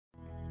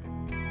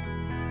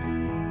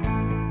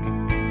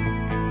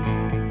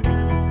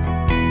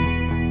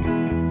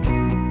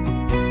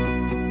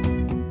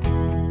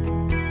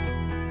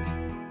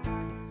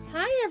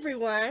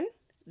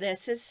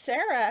This is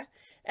Sarah,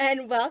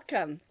 and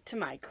welcome to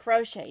my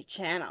crochet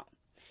channel.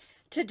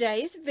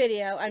 Today's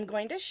video, I'm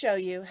going to show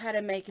you how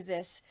to make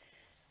this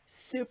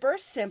super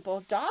simple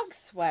dog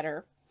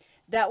sweater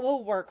that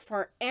will work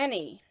for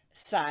any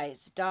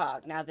size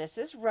dog. Now, this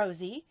is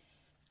Rosie,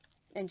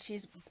 and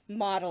she's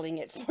modeling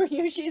it for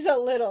you. She's a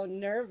little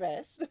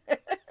nervous.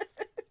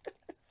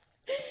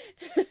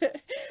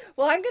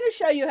 Well, I'm going to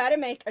show you how to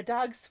make a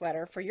dog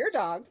sweater for your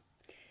dog,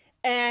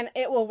 and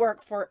it will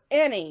work for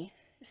any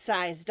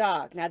size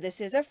dog. Now, this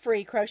is a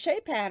free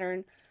crochet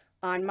pattern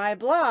on my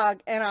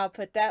blog, and I'll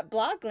put that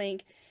blog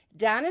link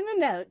down in the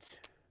notes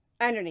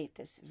underneath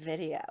this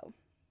video.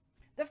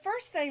 The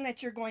first thing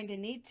that you're going to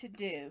need to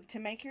do to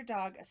make your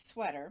dog a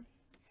sweater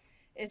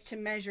is to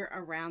measure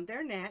around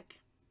their neck.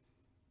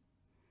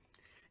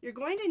 You're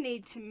going to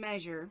need to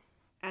measure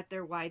at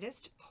their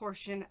widest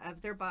portion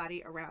of their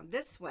body around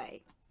this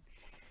way.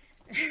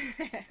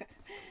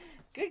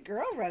 Good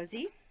girl,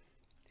 Rosie.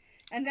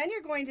 And then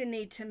you're going to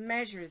need to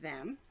measure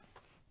them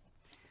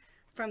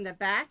from the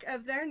back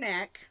of their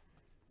neck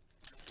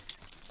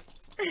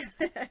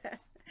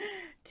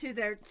to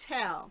their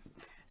tail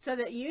so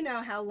that you know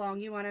how long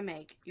you want to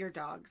make your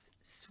dog's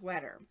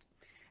sweater.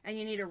 And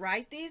you need to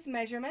write these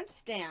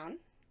measurements down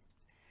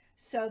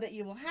so that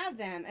you will have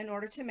them in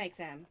order to make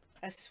them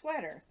a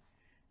sweater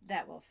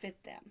that will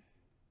fit them.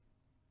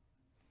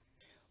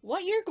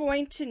 What you're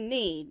going to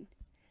need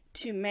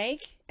to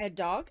make a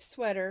dog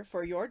sweater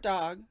for your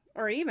dog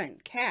or even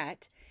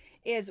cat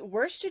is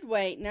worsted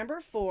weight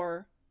number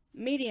 4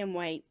 medium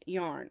weight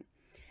yarn,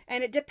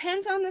 and it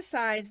depends on the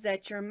size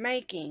that you're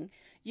making.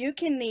 You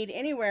can need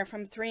anywhere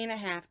from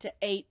 3.5 to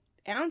 8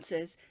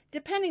 ounces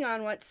depending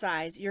on what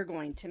size you're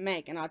going to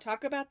make, and I'll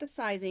talk about the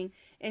sizing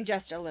in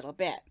just a little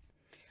bit.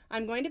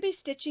 I'm going to be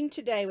stitching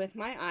today with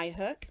my eye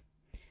hook.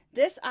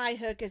 This eye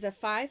hook is a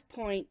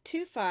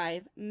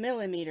 5.25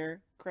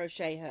 millimeter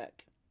crochet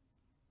hook.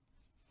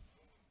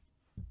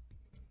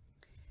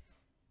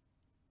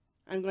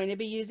 I'm going to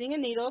be using a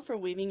needle for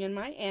weaving in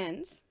my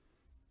ends,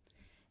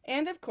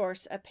 and of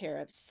course a pair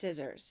of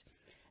scissors.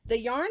 The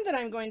yarn that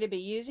I'm going to be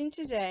using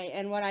today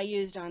and what I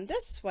used on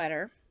this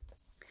sweater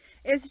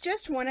is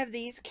just one of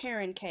these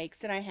Karen cakes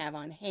that I have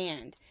on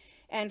hand.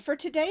 And for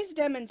today's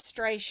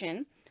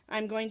demonstration,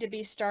 I'm going to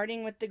be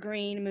starting with the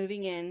green,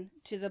 moving in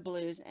to the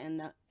blues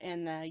and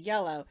the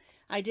yellow.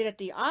 I did it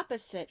the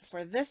opposite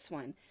for this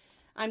one.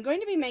 I'm going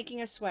to be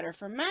making a sweater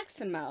for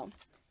Maximo.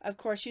 Of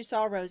course, you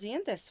saw Rosie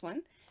in this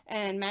one,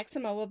 and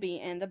Maximo will be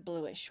in the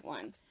bluish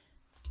one.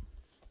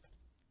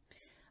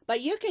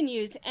 But you can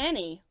use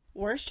any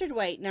worsted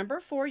weight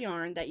number 4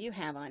 yarn that you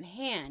have on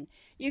hand.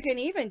 You can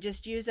even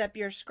just use up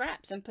your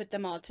scraps and put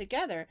them all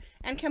together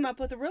and come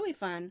up with a really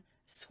fun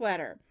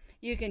sweater.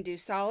 You can do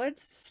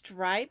solids,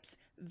 stripes,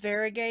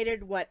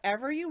 variegated,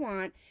 whatever you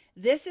want.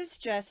 This is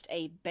just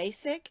a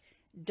basic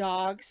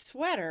dog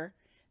sweater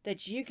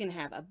that you can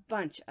have a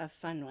bunch of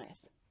fun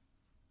with.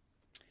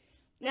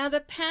 Now, the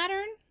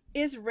pattern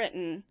is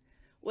written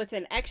with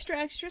an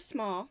extra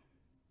small,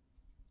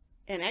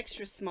 an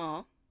extra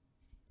small,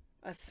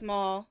 a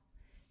small,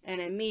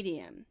 and a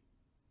medium.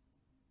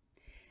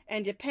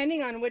 And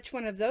depending on which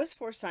one of those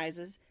 4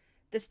 sizes,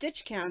 the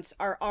stitch counts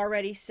are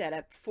already set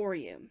up for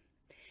you.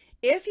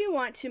 If you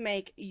want to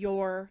make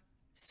your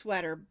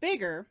sweater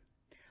bigger,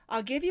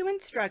 I'll give you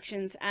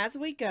instructions as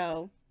we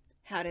go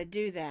how to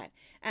do that.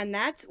 And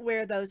that's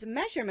where those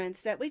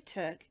measurements that we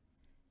took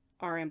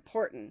are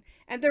important.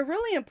 And they're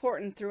really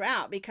important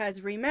throughout,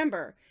 because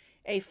remember,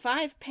 a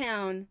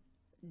 5-pound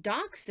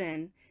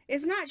dachshund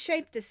is not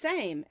shaped the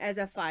same as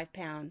a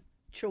 5-pound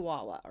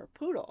Chihuahua or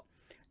Poodle.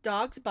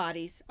 Dogs'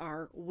 bodies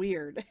are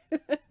weird.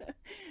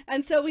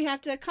 And so we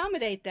have to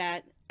accommodate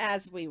that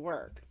as we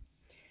work.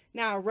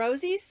 Now,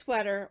 Rosie's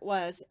sweater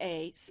was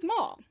a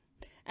small,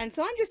 and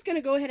so I'm just going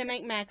to go ahead and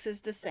make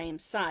Max's the same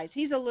size.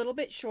 He's a little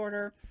bit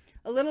shorter,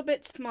 a little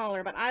bit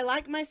smaller, but I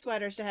like my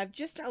sweaters to have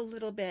just a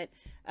little bit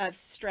of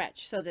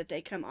stretch so that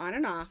they come on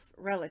and off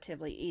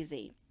relatively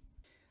easy.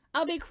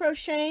 I'll be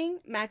crocheting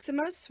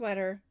Maximo's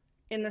sweater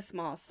in the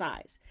small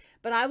size,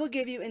 but I will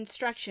give you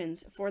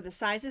instructions for the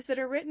sizes that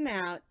are written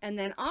out, and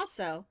then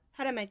also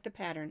how to make the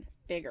pattern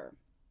bigger.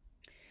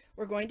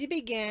 We're going to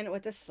begin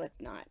with a slip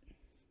knot,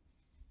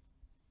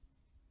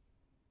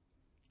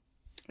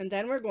 and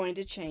then we're going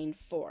to chain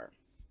 4.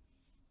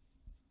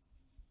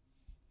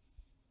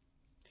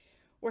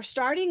 We're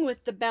starting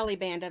with the belly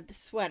band of the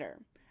sweater,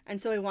 and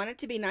so we want it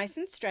to be nice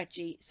and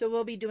stretchy, so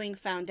we'll be doing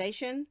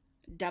foundation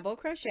double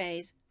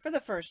crochets for the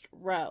first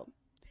row.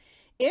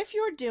 If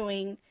you're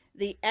doing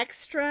the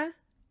extra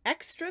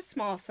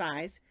small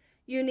size,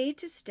 you need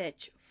to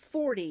stitch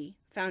 40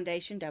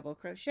 foundation double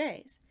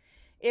crochets.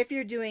 If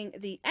you're doing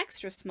the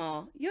extra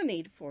small, you'll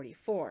need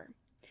 44.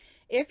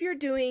 If you're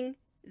doing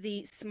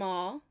the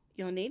small,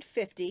 you'll need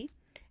 50,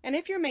 and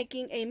if you're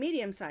making a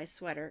medium-sized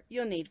sweater,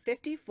 you'll need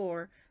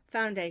 54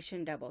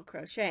 foundation double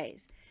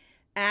crochets.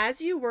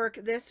 As you work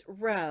this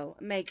row,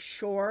 make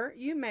sure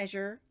you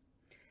measure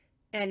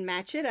and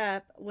match it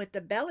up with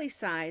the belly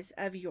size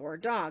of your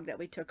dog that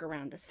we took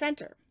around the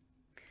center.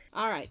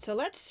 All right, so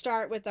let's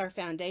start with our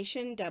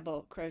foundation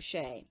double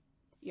crochet.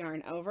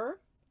 Yarn over,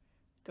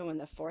 go in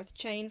the 4th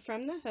chain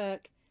from the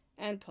hook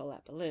and pull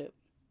up a loop.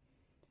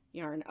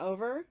 Yarn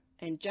over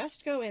and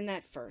just go in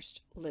that first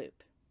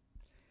loop.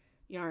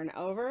 Yarn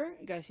over,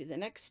 go through the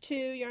next 2,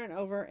 yarn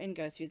over and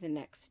go through the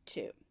next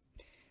 2.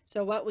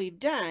 So what we've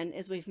done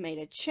is we've made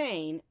a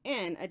chain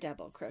and a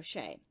double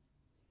crochet.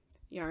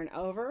 Yarn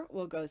over,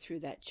 we'll go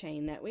through that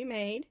chain that we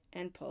made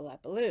and pull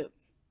up a loop.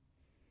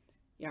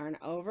 Yarn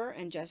over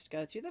and just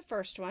go through the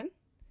first one.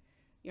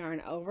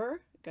 Yarn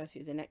over, go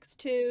through the next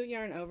 2,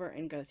 yarn over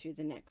and go through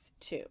the next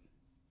 2.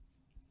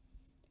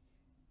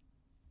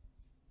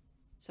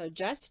 So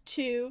just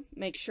to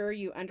make sure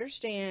you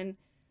understand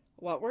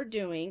what we're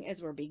doing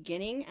is we're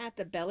beginning at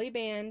the belly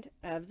band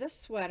of the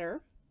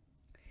sweater,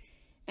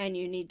 and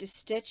you need to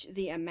stitch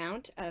the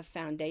amount of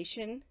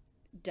foundation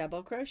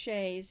double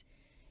crochets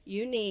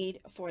you need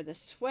for the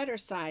sweater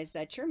size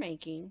that you're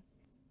making.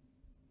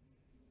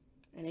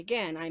 And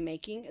again, I'm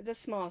making the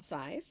small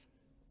size,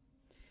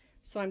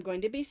 so I'm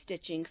going to be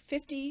stitching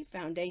 50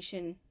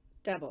 foundation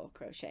double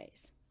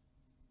crochets.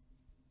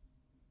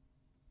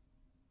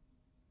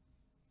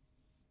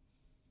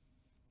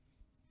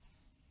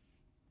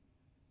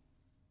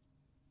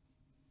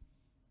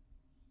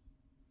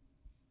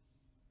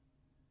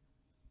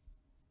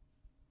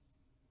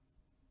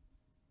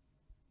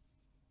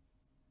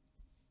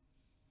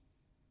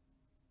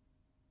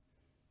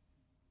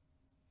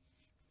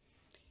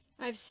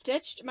 I've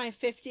stitched my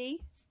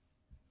 50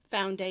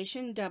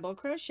 foundation double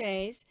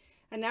crochets,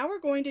 and now we're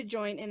going to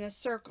join in a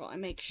circle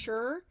and make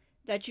sure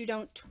that you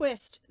don't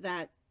twist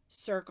that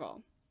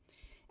circle.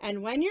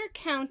 And when you're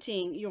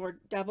counting your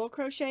double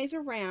crochets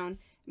around,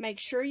 make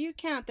sure you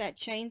count that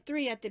chain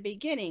 3 at the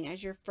beginning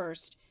as your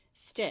first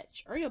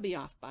stitch, or you'll be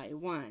off by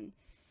 1.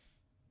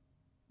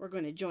 We're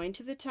going to join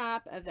to the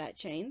top of that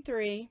chain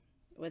 3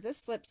 with a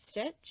slip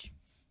stitch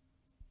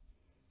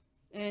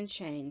and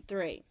chain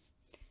 3.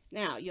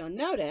 Now you'll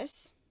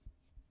notice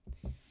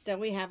that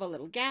we have a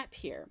little gap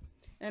here,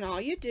 and all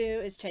you do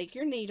is take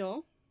your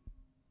needle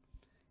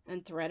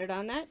and thread it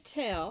on that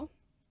tail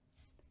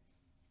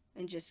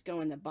and just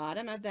go in the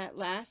bottom of that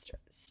last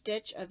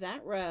stitch of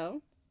that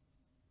row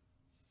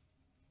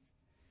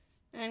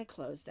and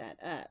close that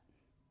up,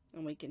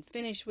 and we can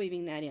finish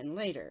weaving that in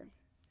later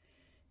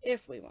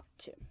if we want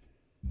to.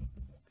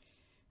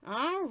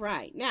 All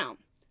right, now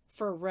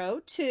for row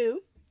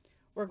 2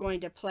 we're going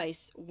to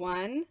place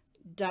 1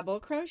 double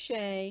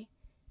crochet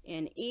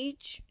in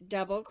each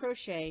double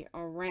crochet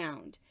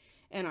around,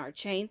 and our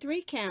chain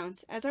 3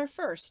 counts as our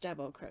first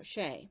double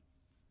crochet,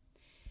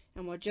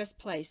 and we'll just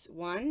place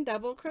 1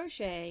 double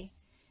crochet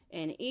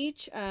in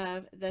each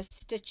of the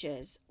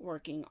stitches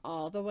working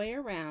all the way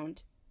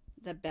around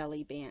the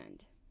belly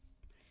band.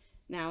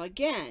 Now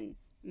again,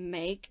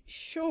 make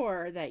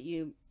sure that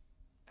you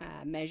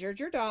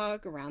measured your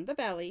dog around the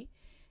belly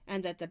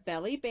and that the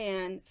belly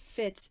band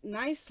fits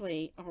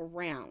nicely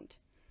around.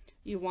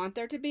 You want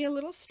there to be a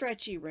little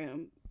stretchy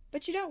room,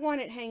 but you don't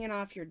want it hanging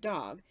off your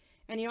dog,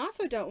 and you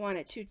also don't want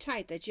it too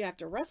tight that you have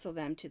to wrestle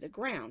them to the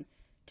ground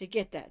to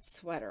get that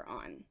sweater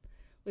on.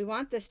 We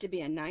want this to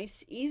be a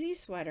nice, easy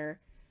sweater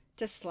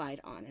to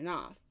slide on and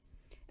off.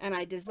 And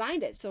I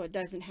designed it so it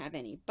doesn't have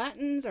any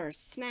buttons or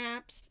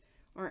snaps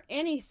or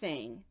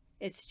anything.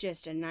 It's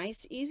just a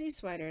nice, easy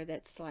sweater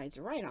that slides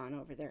right on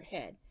over their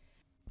head.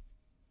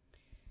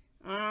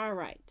 All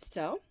right,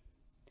 so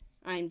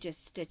I'm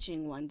just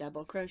stitching 1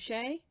 double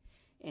crochet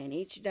in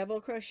each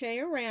double crochet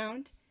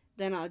around,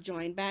 then I'll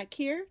join back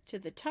here to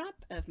the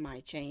top of my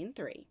chain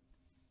 3.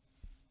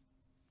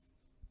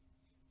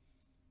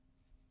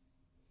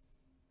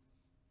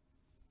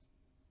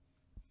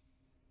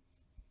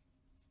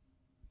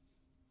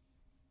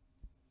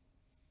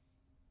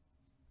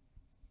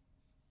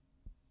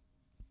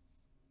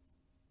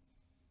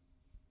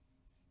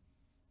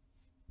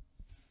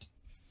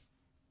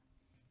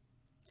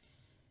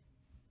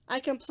 I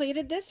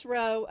completed this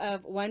row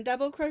of 1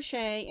 double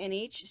crochet in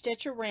each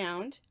stitch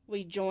around.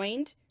 We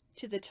joined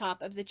to the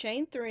top of the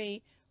chain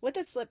 3 with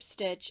a slip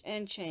stitch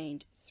and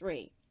chained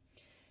 3.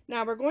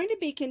 Now we're going to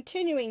be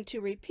continuing to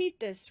repeat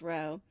this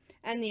row,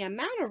 and the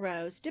amount of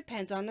rows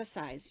depends on the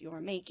size you're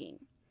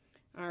making.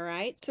 All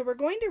right, so we're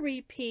going to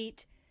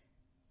repeat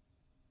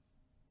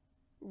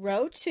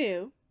row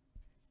 2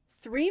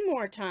 3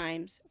 more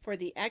times for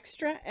the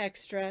extra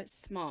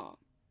small.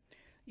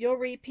 You'll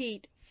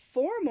repeat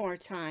 4 more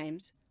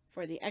times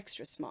for the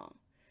extra small.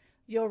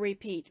 You'll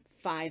repeat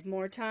 5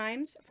 more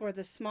times for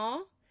the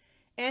small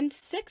and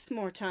 6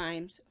 more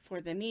times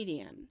for the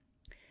medium.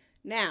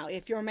 Now,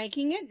 if you're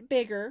making it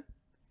bigger,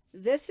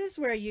 this is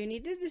where you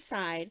need to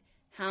decide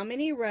how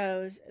many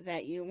rows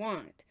that you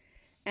want.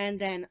 And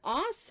then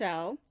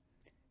also,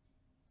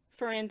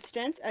 for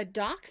instance, a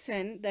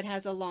dachshund that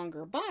has a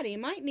longer body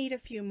might need a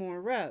few more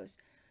rows.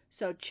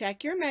 So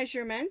check your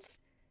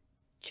measurements,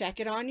 check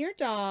it on your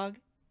dog,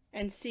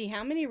 and see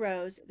how many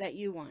rows that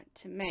you want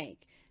to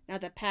make. Now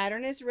the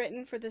pattern is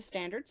written for the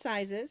standard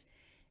sizes,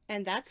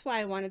 and that's why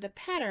I wanted the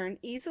pattern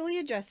easily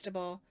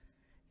adjustable,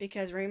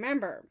 because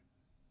remember,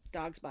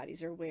 dogs'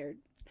 bodies are weird.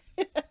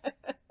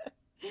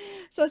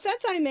 So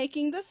since I'm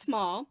making the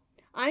small,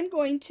 I'm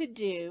going to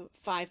do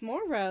 5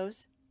 more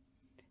rows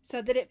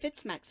so that it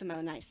fits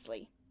Maximo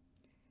nicely.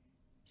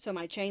 So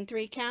my chain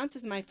 3 counts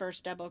as my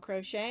first double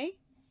crochet,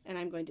 and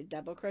I'm going to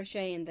double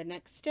crochet in the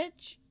next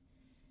stitch,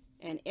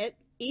 and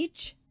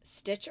each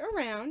stitch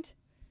around,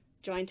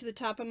 join to the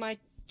top of my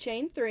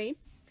chain 3,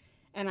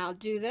 and I'll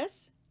do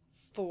this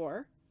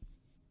for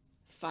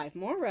 5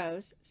 more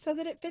rows so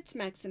that it fits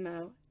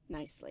Maximo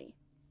nicely.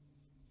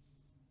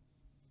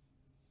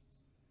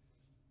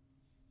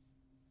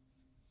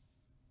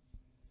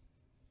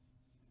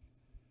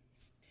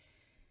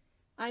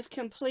 I've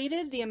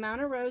completed the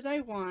amount of rows I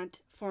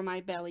want for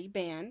my belly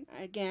band.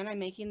 Again, I'm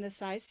making the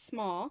size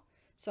small,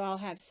 so I'll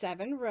have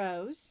 7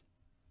 rows.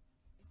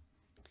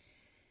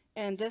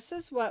 And this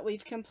is what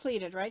we've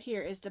completed right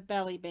here is the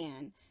belly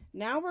band.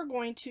 Now we're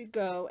going to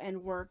go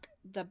and work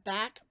the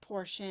back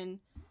portion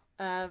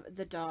of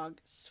the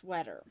dog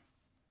sweater.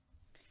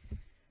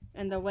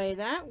 And the way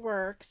that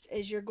works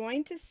is you're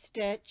going to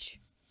stitch,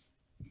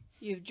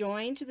 you've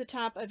joined to the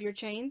top of your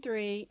chain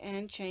 3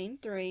 and chain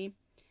 3,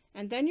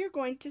 and then you're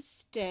going to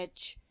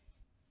stitch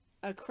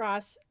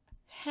across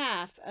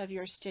half of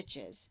your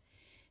stitches.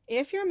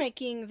 If you're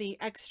making the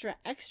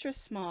extra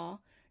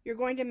small, you're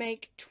going to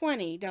make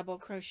 20 double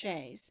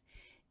crochets.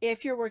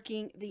 If you're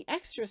working the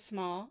extra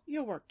small,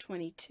 you'll work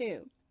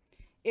 22.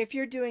 If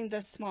you're doing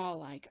the small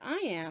like I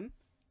am,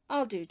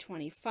 I'll do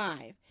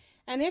 25.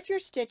 And if you're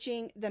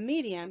stitching the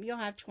medium, you'll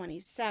have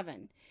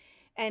 27.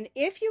 And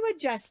if you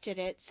adjusted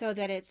it so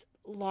that it's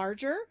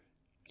larger,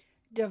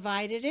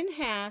 divide it in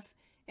half,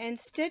 and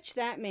stitch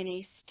that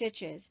many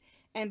stitches,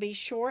 and be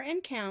sure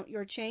and count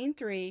your chain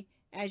 3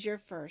 as your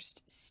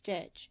first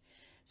stitch.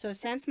 So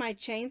since my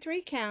chain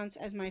 3 counts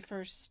as my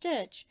first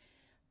stitch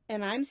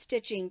and I'm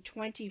stitching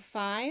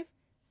 25,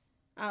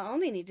 I'll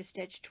only need to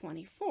stitch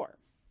 24.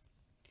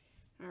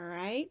 All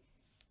right,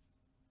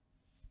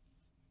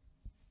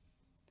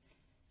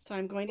 so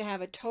I'm going to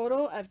have a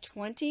total of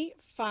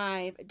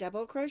 25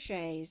 double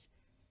crochets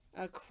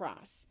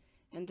across,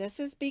 and this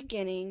is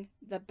beginning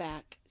the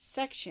back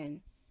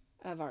section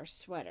of our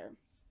sweater.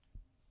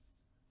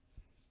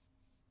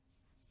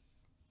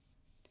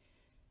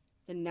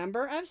 The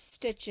number of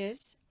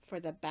stitches for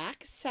the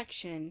back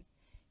section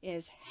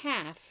is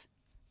half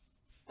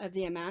of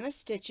the amount of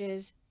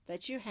stitches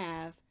that you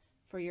have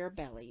for your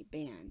belly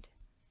band.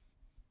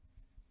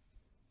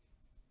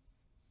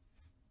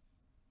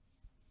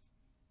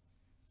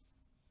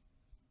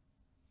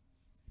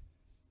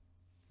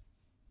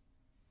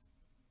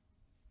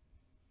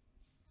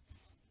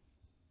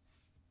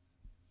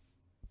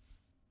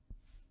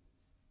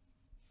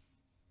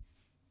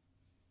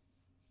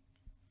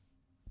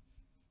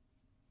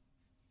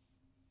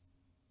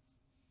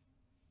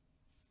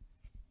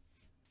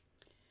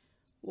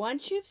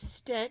 Once you've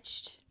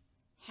stitched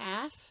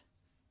half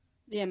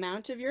the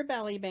amount of your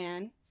belly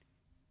band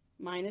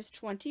minus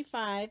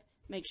 25,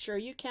 make sure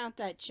you count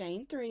that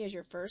chain 3 as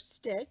your first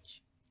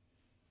stitch.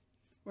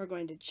 We're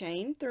going to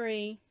chain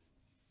 3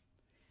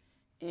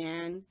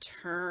 and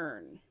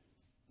turn.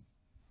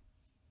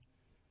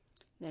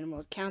 Then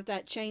we'll count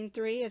that chain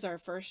 3 as our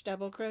first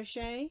double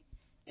crochet,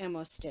 and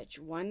we'll stitch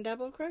 1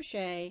 double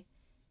crochet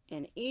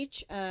in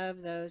each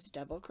of those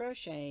double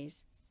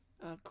crochets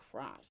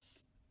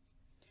across.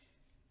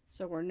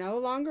 So we're no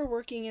longer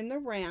working in the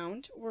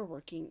round, we're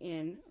working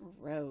in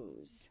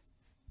rows.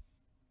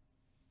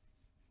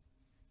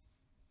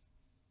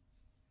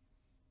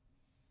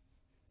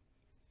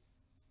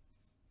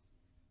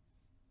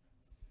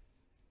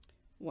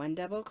 One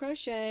double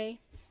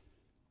crochet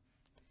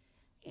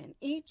in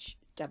each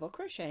double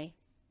crochet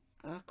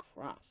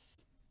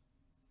across.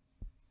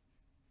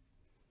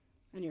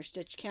 And your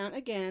stitch count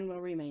again will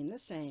remain the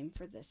same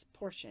for this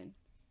portion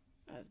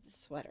of the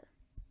sweater.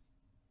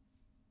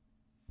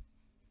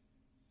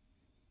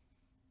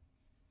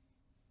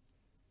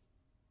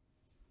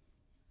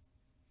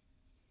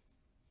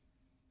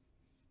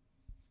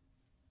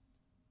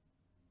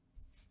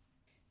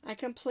 I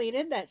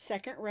completed that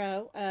second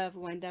row of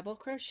 1 double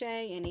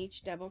crochet in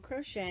each double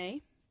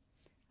crochet.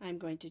 I'm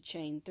going to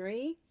chain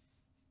 3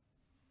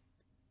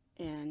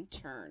 and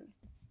turn.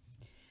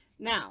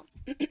 Now,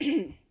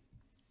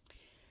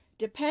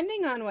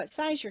 depending on what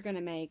size you're going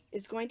to make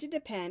is going to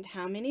depend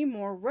how many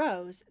more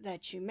rows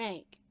that you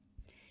make.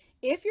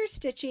 If you're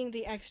stitching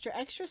the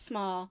extra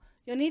small,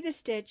 you'll need to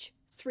stitch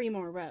 3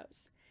 more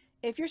rows.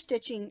 If you're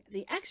stitching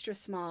the extra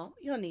small,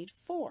 you'll need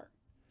 4.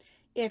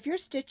 If you're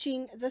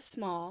stitching the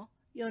small,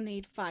 you'll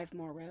need 5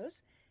 more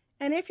rows.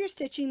 And if you're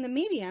stitching the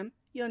medium,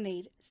 you'll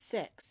need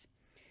 6.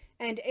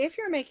 And if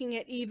you're making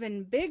it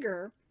even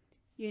bigger,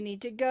 you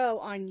need to go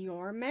on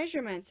your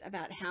measurements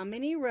about how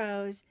many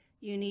rows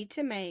you need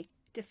to make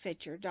to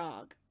fit your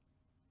dog.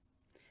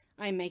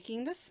 I'm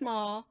making the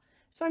small,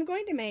 so I'm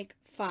going to make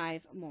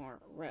 5 more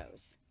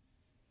rows.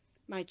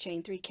 My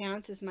chain 3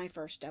 counts as my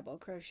first double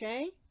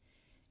crochet,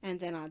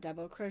 and then I'll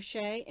double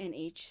crochet in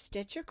each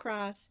stitch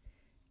across,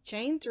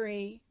 chain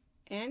 3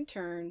 and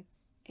turn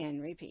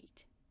and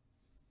repeat.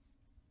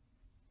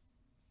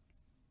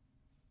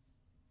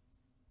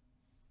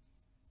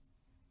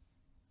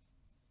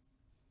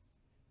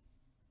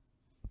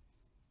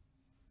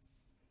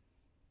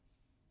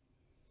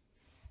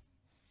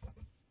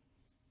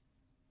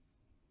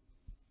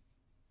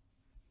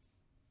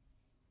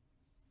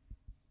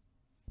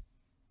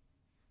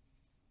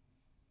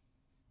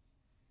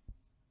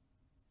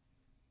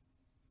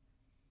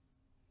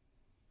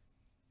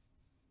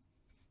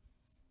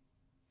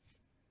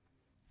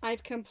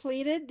 I've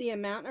completed the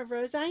amount of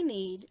rows I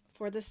need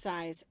for the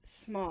size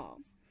small.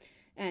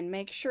 And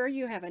make sure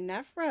you have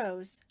enough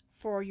rows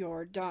for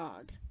your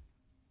dog.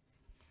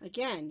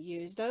 Again,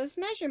 use those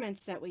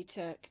measurements that we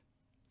took.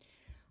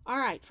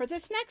 Alright, for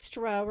this next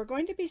row, we're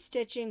going to be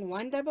stitching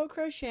 1 double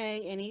crochet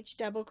in each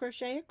double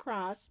crochet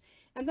across,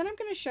 and then I'm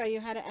going to show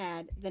you how to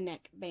add the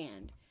neck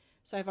band.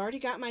 So I've already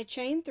got my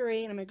chain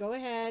 3, and I'm going to go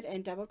ahead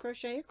and double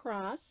crochet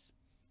across.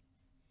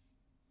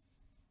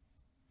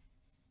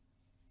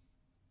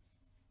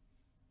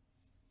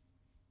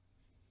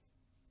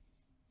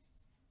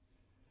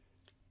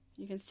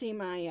 You can see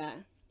my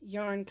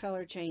yarn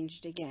color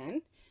changed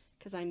again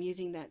because I'm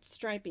using that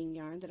striping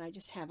yarn that I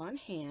just have on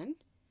hand.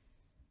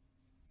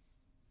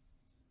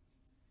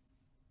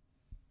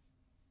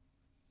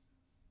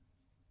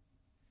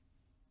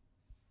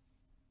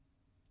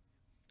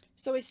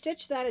 So we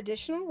stitched that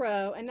additional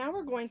row, and now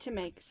we're going to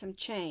make some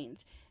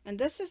chains, and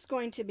this is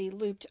going to be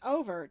looped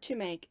over to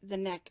make the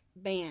neck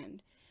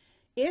band.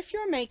 If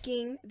you're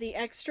making the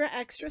extra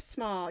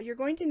small, you're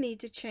going to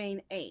need to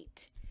chain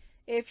 8.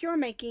 If you're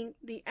making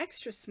the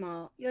extra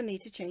small, you'll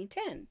need to chain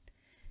 10.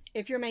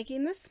 If you're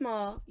making the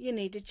small, you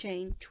need to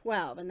chain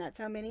 12, and that's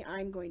how many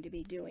I'm going to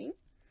be doing.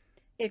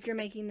 If you're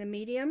making the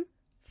medium,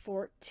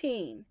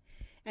 14.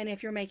 And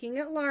if you're making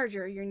it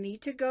larger, you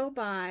need to go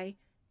by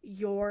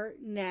your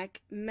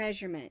neck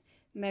measurement,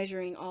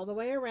 measuring all the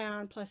way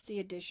around plus the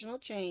additional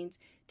chains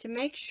to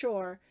make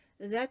sure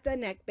that the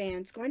neck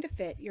band's going to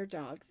fit your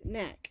dog's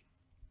neck.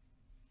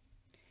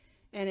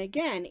 And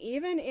again,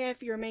 even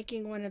if you're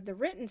making one of the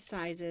written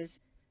sizes,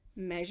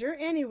 measure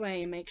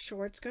anyway and make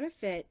sure it's going to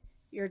fit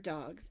your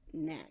dog's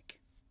neck.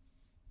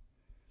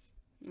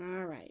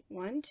 All right,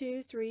 1,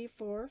 2, 3,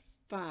 4,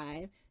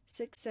 5,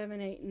 6,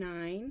 7, 8,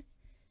 9,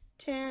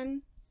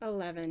 10,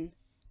 11,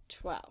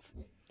 12.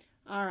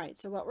 All right,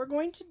 so what we're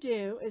going to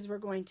do is we're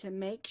going to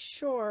make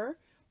sure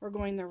we're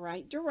going the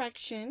right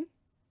direction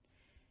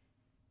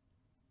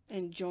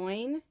and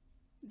join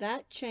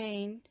that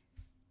chain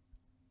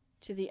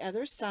to the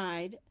other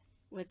side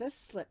with a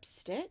slip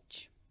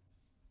stitch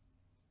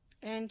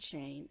and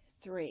chain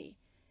 3.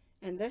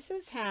 And this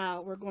is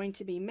how we're going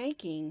to be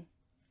making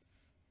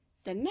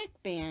the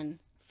neckband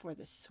for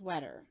the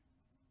sweater.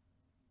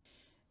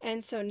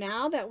 And so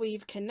now that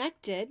we've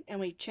connected and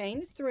we've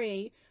chained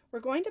 3, we're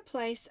going to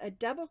place a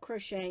double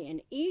crochet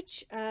in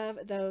each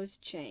of those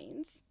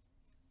chains.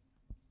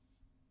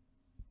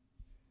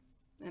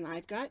 And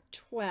I've got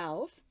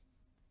 12.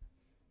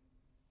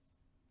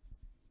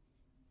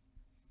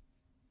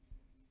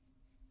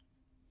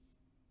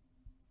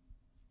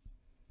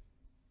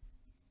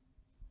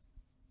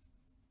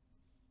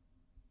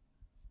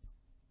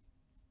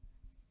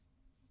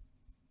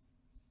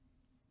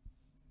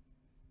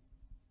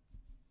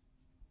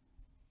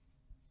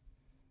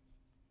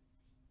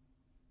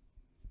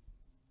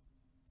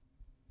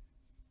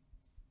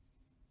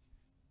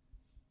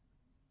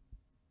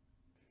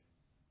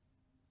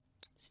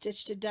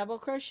 Stitch a double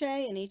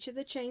crochet in each of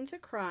the chains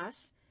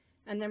across,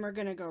 and then we're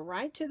going to go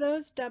right to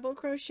those double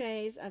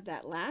crochets of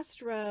that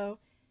last row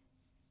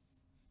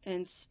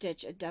and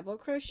stitch a double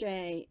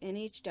crochet in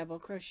each double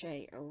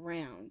crochet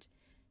around.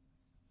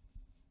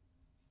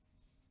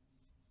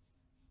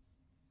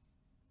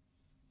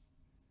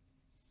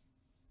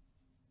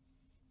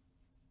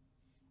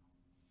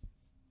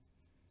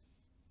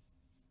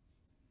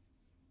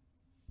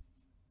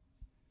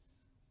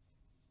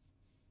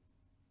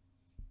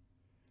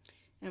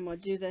 And we'll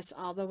do this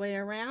all the way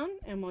around,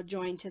 and we'll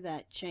join to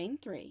that chain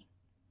 3.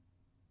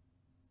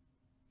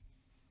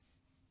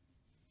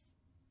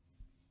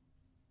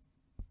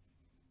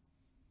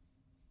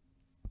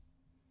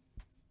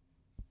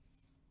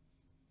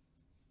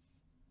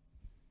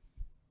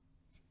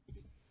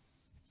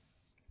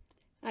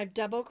 I've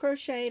double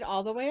crocheted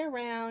all the way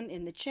around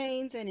in the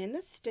chains and in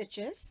the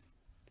stitches.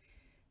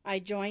 I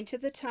joined to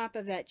the top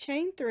of that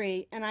chain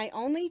 3, and I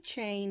only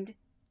chained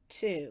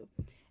 2.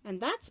 And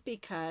that's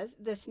because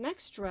this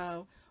next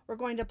row we're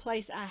going to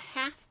place a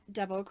half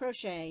double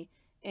crochet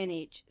in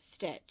each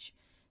stitch.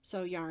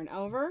 So yarn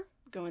over,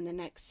 go in the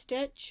next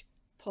stitch,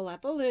 pull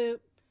up a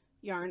loop,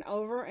 yarn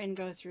over, and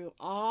go through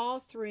all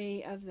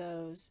 3 of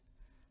those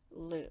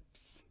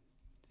loops.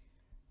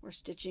 We're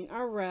stitching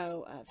a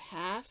row of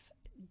half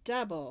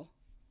double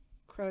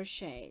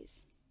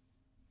crochets.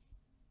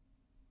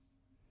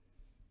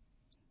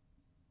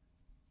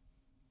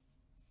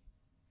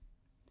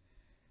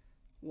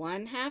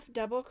 One half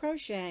double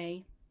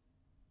crochet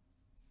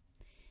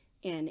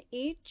in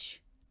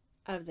each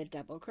of the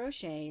double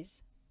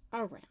crochets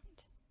around.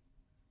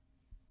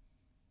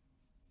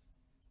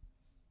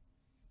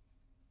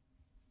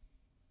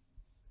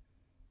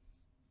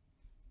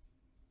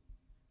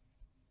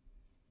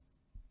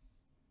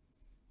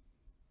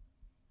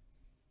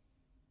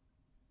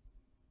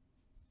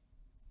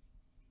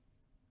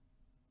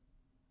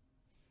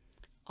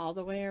 All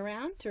the way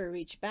around to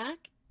reach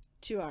back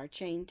to our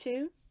chain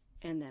 2,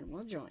 and then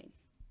we'll join.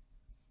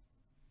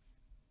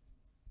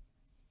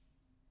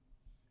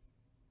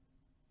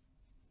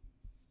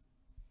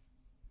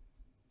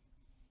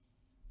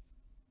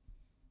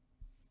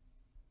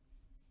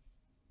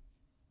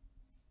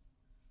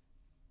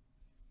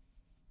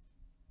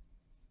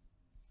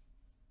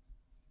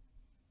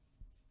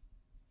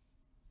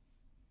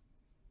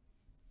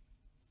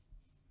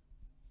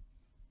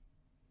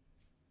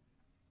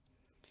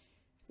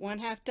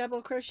 1/2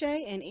 double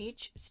crochet in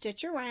each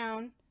stitch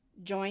around,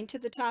 join to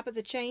the top of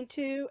the chain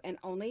 2 and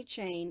only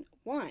chain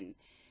 1.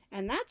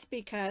 And that's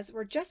because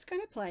we're just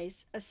going to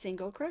place a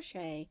single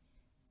crochet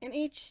in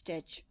each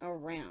stitch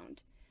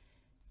around.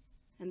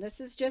 And this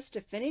is just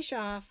to finish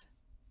off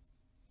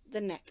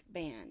the neck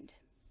band.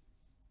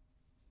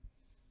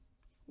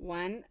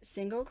 1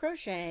 single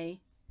crochet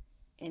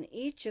in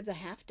each of the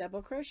 1/2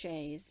 double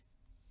crochets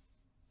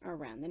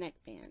around the neck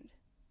band.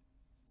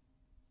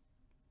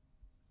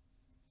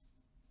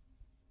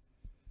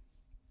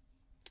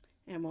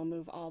 And we'll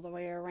move all the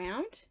way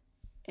around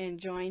and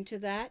join to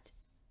that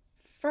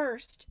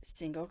first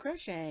single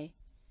crochet,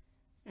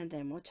 and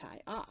then we'll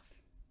tie off.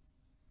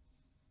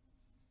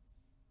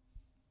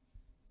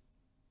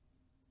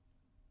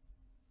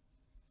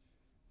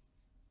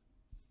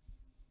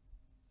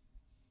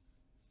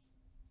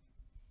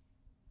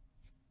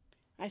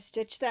 I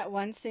stitched that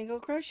 1 single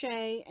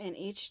crochet in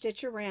each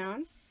stitch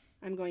around.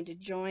 I'm going to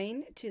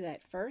join to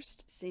that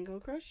first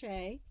single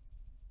crochet,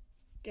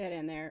 get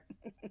in there,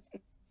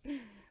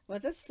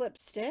 with a slip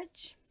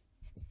stitch,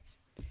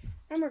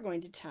 and we're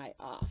going to tie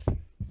off.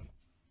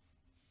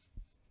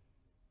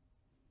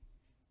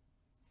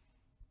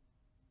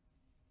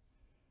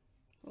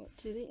 Pull it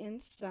to the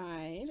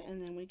inside,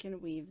 and then we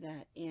can weave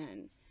that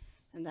in.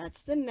 And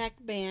that's the neck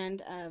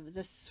band of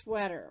the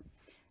sweater.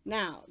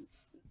 Now,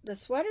 the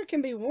sweater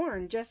can be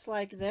worn just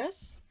like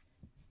this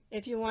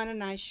if you want a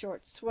nice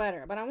short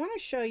sweater. But I want to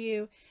show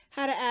you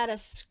how to add a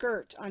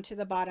skirt onto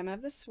the bottom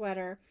of the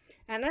sweater.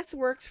 And this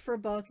works for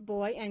both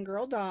boy and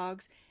girl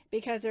dogs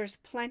because there's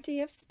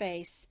plenty of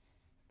space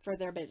for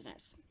their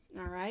business.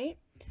 All right.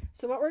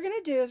 So what we're going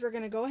to do is we're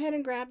going to go ahead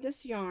and grab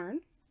this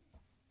yarn.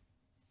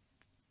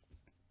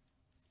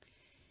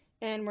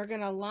 And we're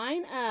going to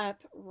line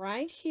up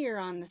right here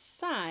on the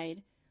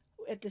side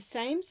at the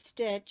same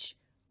stitch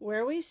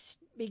where we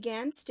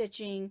began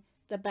stitching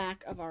the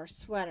back of our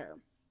sweater.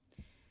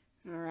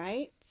 All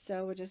right.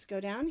 So we'll just go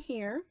down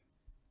here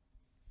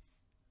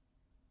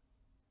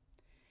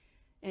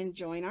and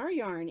join our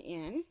yarn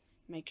in.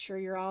 Make sure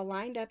you're all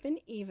lined up and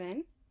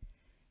even.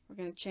 We're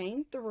going to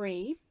chain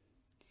 3.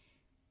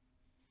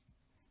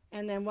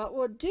 And then what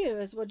we'll do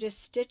is we'll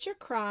just stitch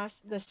across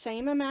the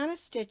same amount of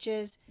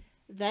stitches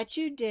that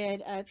you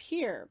did up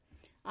here.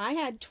 I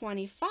had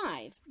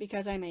 25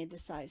 because I made the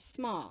size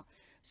small.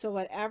 So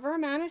whatever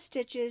amount of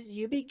stitches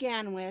you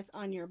began with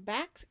on your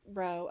back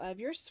row of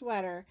your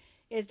sweater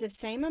is the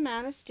same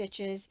amount of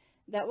stitches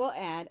that we'll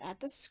add at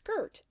the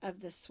skirt of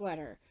the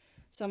sweater.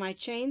 So my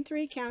chain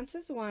 3 counts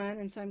as 1,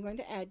 and so I'm going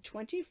to add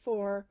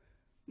 24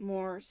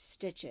 more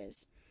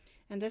stitches.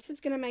 And this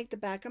is going to make the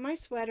back of my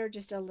sweater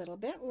just a little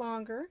bit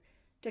longer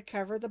to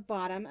cover the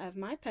bottom of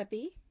my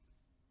puppy.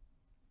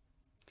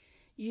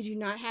 You do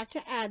not have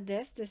to add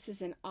this. This is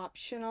an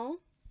optional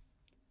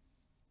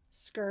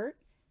skirt.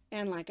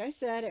 And like I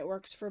said, it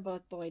works for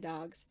both boy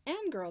dogs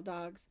and girl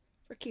dogs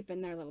for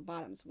keeping their little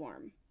bottoms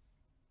warm.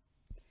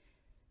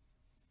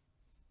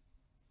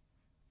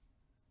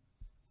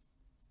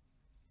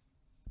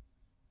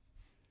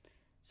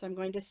 So I'm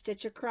going to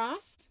stitch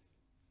across.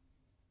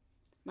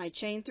 My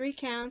chain 3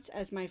 counts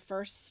as my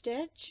first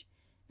stitch,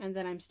 and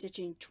then I'm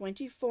stitching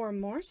 24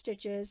 more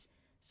stitches,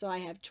 so I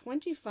have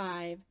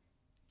 25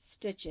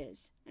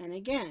 stitches. And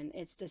again,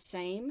 it's the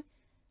same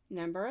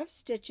number of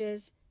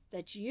stitches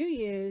that you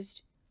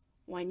used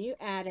when you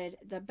added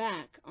the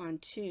back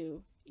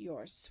onto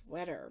your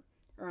sweater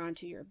or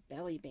onto your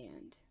belly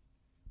band.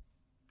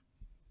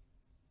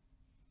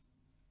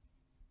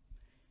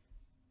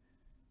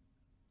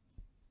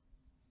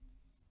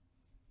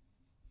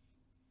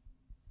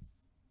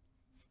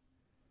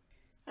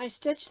 I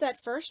stitched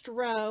that first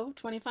row,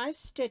 25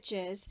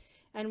 stitches,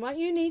 and what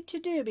you need to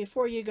do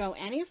before you go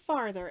any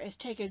farther is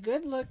take a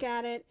good look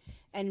at it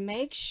and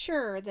make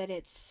sure that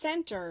it's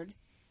centered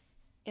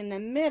in the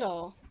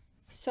middle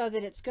so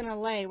that it's going to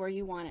lay where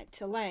you want it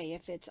to lay.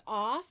 If it's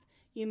off,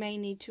 you may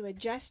need to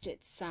adjust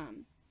it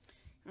some.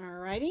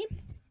 Alrighty?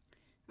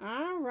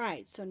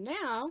 Alright, so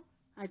now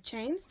I've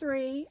chained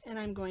 3 and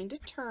I'm going to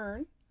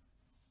turn.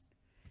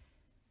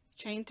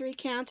 Chain 3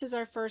 counts as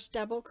our first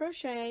double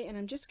crochet, and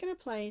I'm just going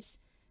to place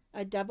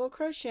a double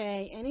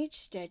crochet in each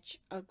stitch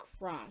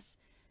across.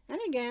 And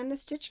again, the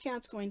stitch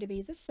count's going to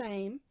be the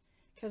same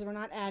because we're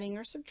not adding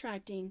or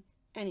subtracting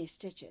any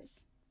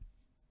stitches.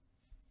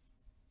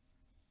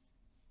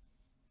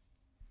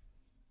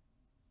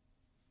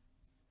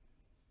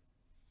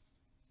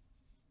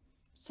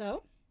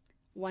 So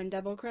 1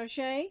 double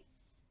crochet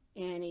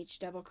in each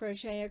double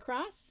crochet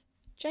across,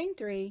 chain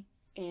 3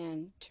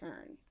 and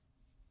turn.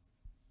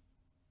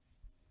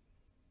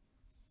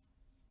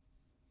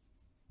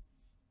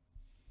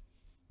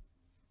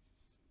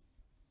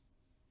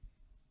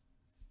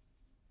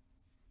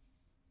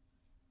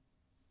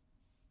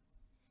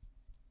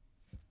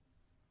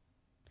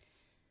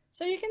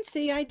 So you can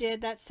see I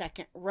did that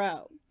second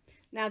row.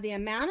 Now the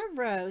amount of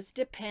rows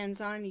depends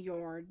on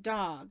your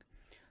dog.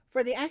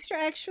 For the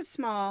extra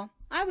small,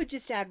 I would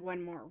just add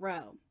 1 more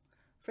row.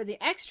 For the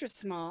extra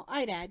small,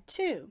 I'd add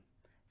 2.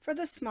 For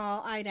the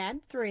small, I'd add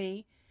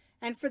 3.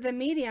 And for the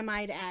medium,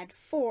 I'd add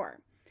 4.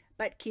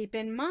 But keep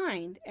in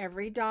mind,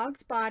 every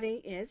dog's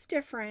body is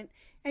different,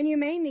 and you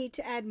may need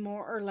to add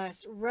more or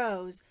less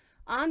rows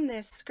on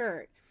this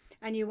skirt.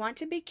 And you want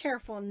to be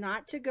careful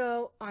not to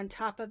go on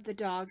top of the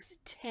dog's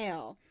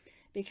tail,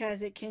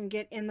 because it can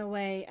get in the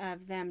way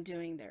of them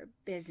doing their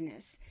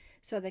business.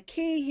 So the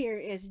key here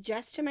is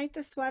just to make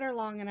the sweater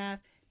long enough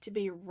to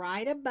be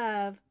right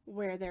above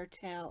where their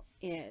tail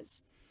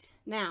is.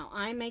 Now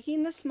I'm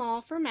making the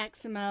small for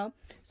Maximo,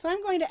 so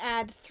I'm going to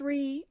add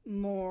 3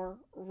 more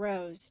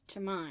rows to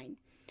mine.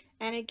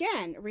 And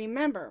again,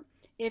 remember,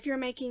 if you're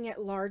making it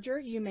larger,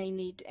 you may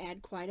need to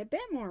add quite a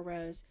bit more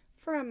rows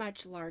for a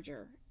much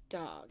larger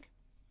dog.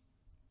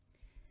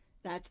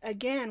 That's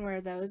again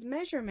where those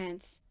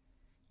measurements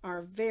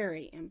are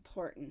very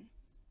important.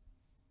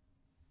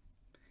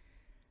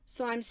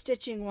 So I'm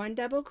stitching 1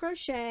 double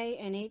crochet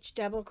in each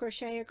double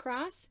crochet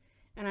across,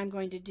 and I'm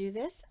going to do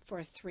this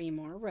for 3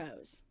 more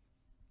rows.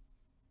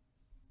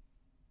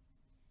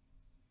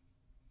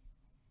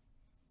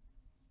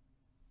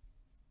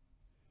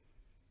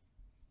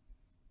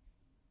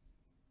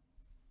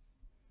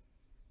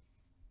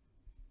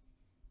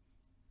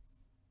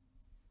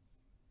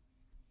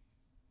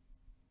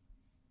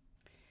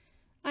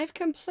 I've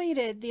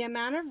completed the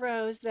amount of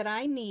rows that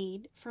I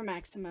need for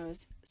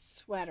Maximo's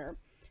sweater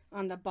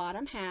on the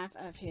bottom half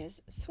of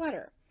his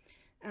sweater.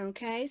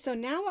 Okay, so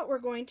now what we're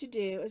going to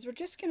do is we're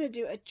just going to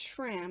do a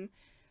trim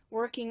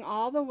working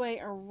all the way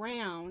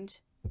around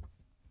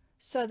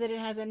so that it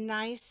has a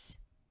nice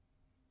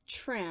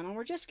trim, and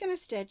we're just going to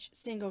stitch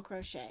single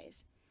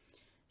crochets.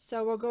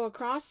 So we'll go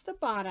across the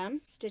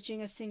bottom,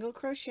 stitching a single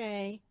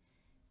crochet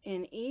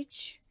in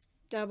each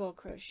double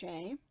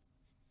crochet.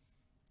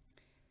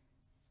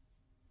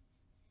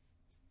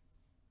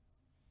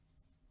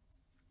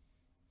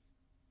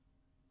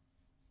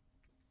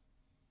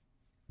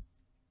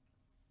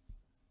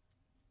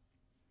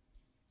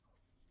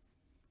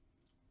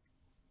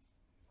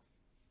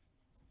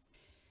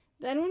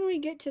 Then when we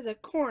get to the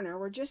corner,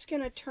 we're just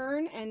going to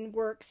turn and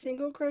work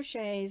single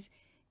crochets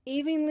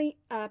evenly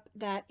up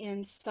that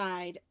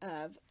inside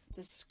of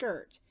the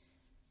skirt.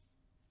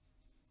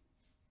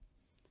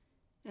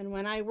 And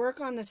when I work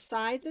on the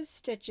sides of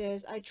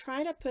stitches, I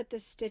try to put the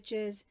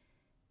stitches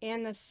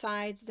in the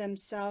sides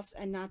themselves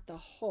and not the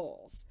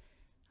holes.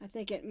 I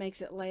think it makes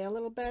it lay a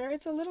little better.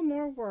 It's a little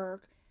more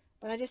work,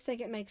 but I just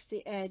think it makes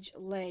the edge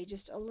lay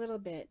just a little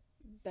bit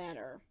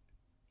better.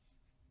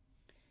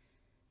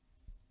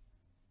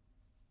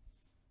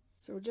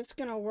 So we're just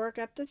going to work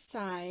up the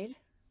side,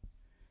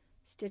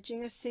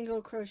 stitching a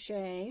single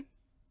crochet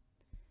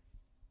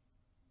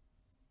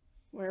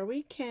where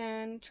we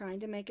can, trying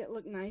to make it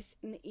look nice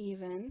and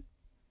even,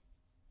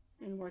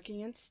 and working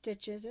in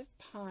stitches if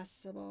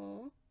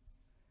possible,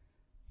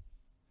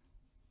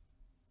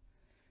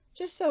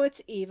 just so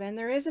it's even.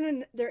 There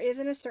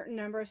isn't a certain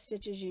number of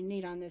stitches you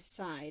need on this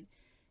side.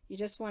 You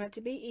just want it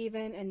to be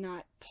even and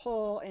not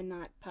pull and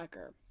not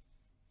pucker.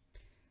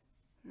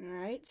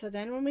 Alright, so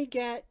then when we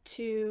get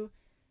to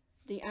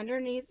the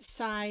underneath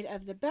side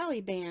of the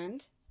belly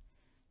band,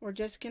 we're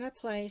just going to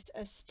place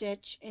a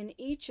stitch in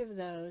each of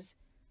those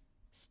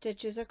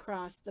stitches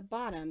across the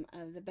bottom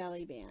of the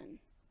belly band.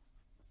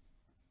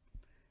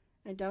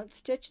 And don't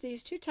stitch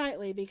these too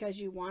tightly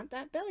because you want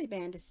that belly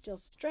band to still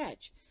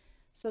stretch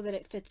so that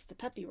it fits the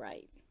puppy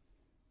right.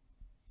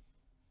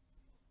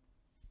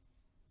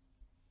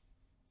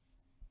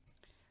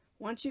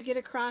 Once you get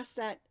across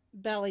that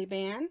belly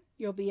band,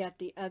 you'll be at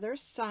the other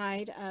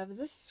side of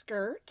the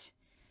skirt,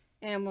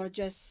 and we'll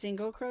just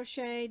single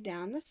crochet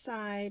down the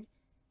side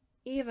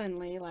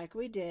evenly like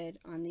we did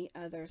on the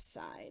other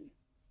side,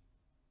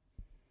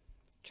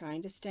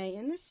 trying to stay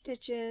in the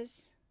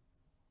stitches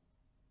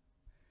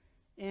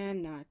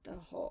and not the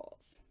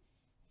holes.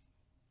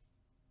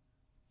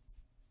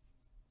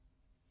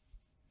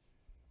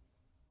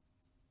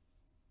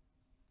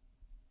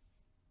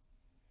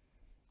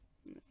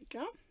 There we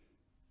go.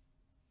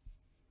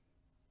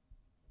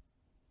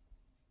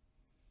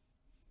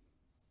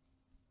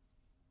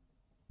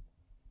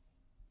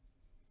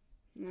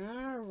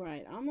 All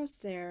right,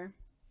 almost there.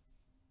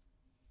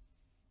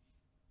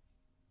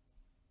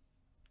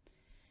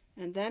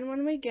 And then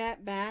when we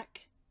get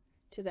back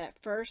to that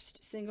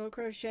first single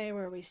crochet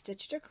where we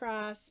stitched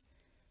across,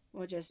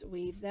 we'll just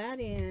weave that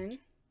in,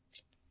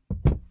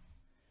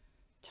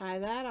 tie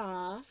that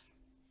off,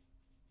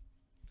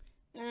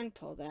 and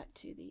pull that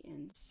to the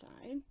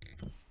inside,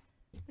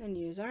 and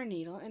use our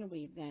needle and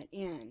weave that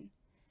in.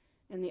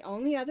 And the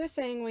only other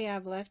thing we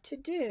have left to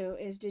do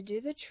is to do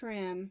the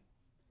trim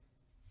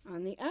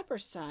on the upper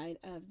side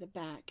of the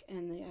back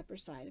and the upper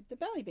side of the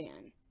belly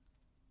band.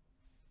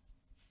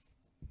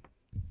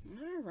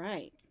 All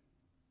right.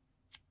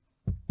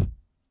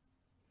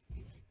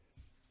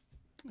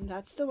 And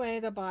that's the way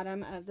the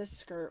bottom of the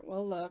skirt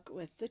will look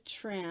with the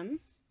trim.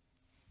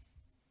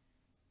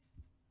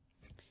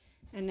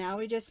 And now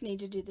we just need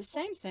to do the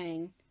same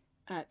thing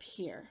up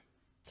here.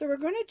 So we're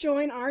going to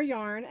join our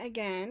yarn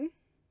again,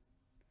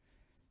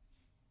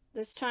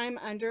 this time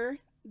under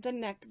the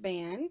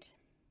neckband.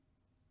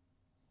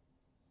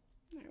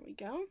 There we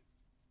we go.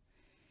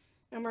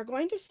 And we're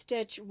going to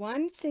stitch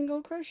 1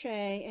 single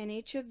crochet in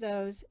each of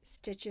those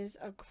stitches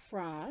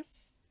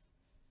across.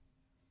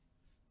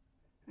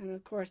 And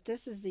of course,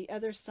 this is the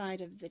other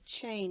side of the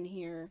chain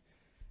here,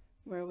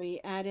 where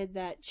we added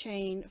that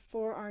chain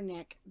for our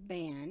neck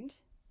band.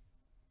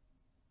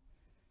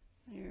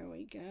 There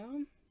we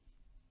go.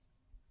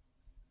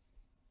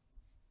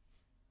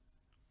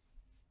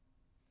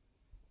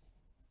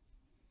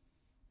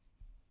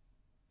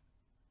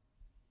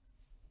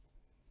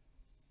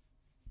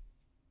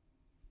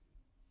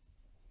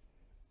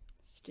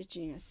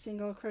 Stitching a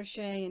single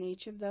crochet in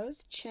each of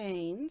those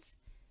chains,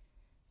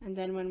 and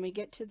then when we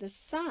get to the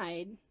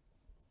side,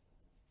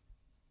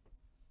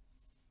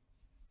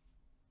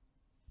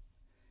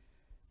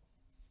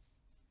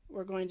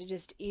 we're going to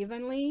just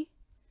evenly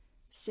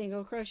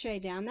single crochet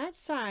down that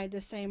side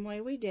the same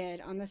way we did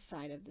on the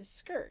side of the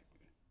skirt,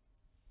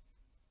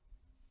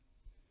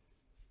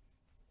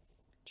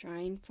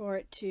 trying for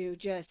it to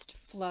just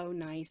flow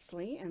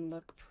nicely and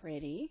look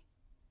pretty.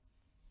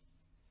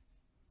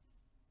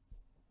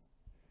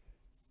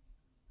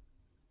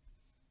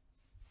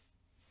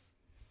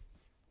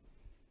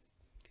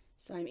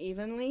 So I'm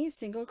evenly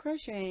single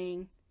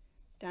crocheting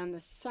down the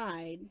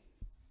side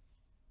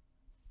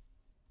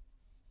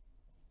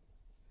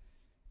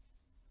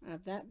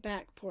of that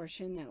back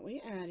portion that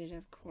we added,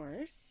 of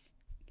course.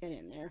 Get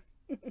in there.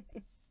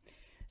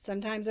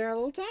 Sometimes they're a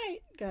little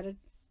tight. Got to,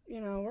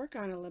 work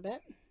on it a little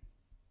bit.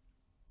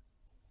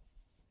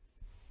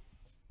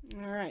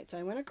 All right, so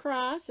I went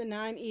across and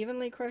now I'm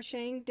evenly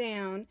crocheting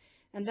down,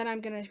 and then I'm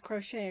going to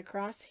crochet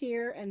across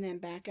here and then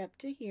back up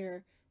to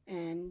here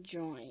and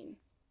join.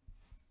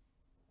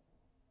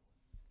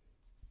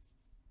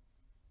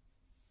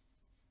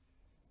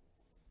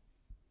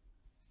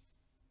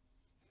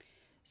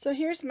 So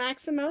here's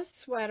Maximo's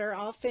sweater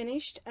all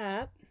finished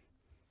up,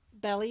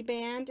 belly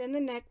band and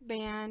the neck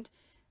band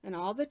and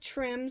all the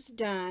trims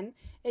done.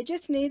 It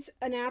just needs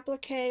an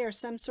applique or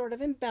some sort of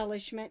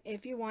embellishment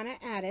if you want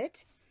to add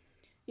it.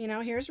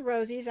 Here's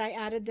Rosie's. I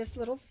added this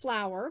little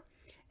flower,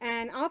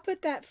 and I'll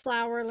put that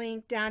flower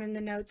link down in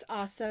the notes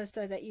also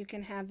so that you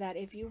can have that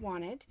if you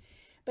want it.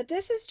 But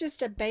this is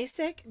just a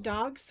basic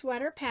dog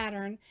sweater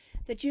pattern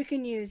that you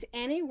can use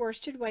any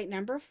worsted weight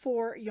number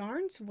 4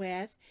 yarns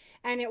with,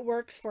 and it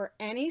works for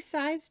any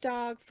size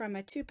dog, from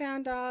a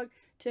 2-pound dog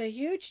to a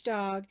huge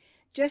dog,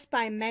 just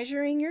by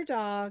measuring your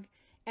dog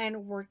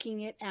and working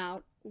it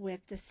out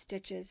with the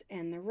stitches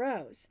and the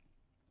rows.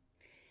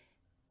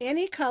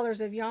 Any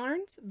colors of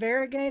yarns,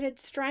 variegated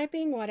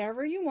striping,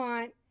 whatever you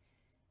want.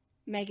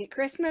 Make it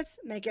Christmas,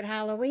 make it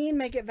Halloween,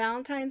 make it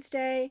Valentine's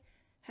Day,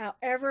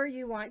 however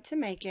you want to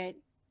make it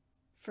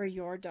for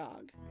your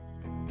dog.